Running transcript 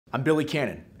I'm Billy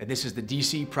Cannon, and this is the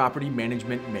DC Property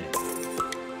Management Minute.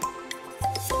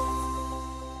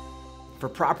 For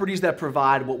properties that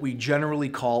provide what we generally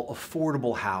call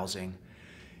affordable housing,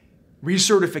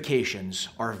 recertifications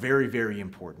are very, very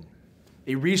important.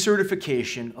 A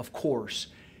recertification, of course,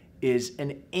 is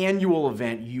an annual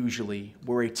event usually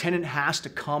where a tenant has to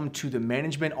come to the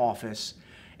management office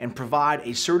and provide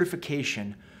a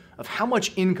certification of how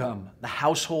much income the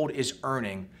household is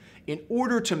earning in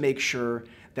order to make sure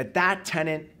that that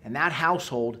tenant and that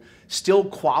household still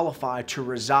qualify to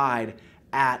reside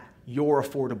at your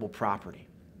affordable property.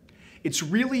 It's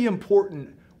really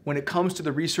important when it comes to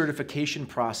the recertification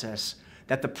process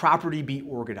that the property be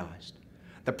organized.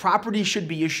 The property should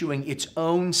be issuing its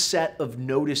own set of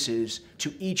notices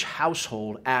to each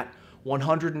household at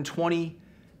 120,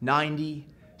 90,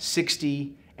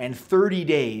 60, and 30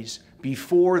 days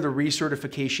before the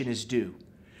recertification is due.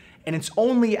 And it's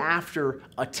only after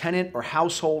a tenant or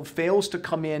household fails to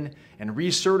come in and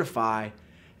recertify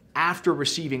after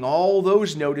receiving all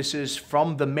those notices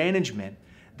from the management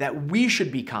that we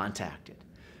should be contacted.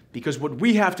 Because what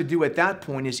we have to do at that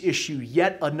point is issue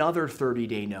yet another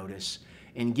 30-day notice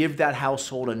and give that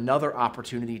household another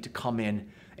opportunity to come in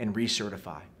and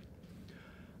recertify.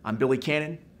 I'm Billy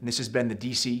Cannon, and this has been the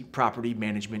DC Property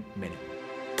Management Minute.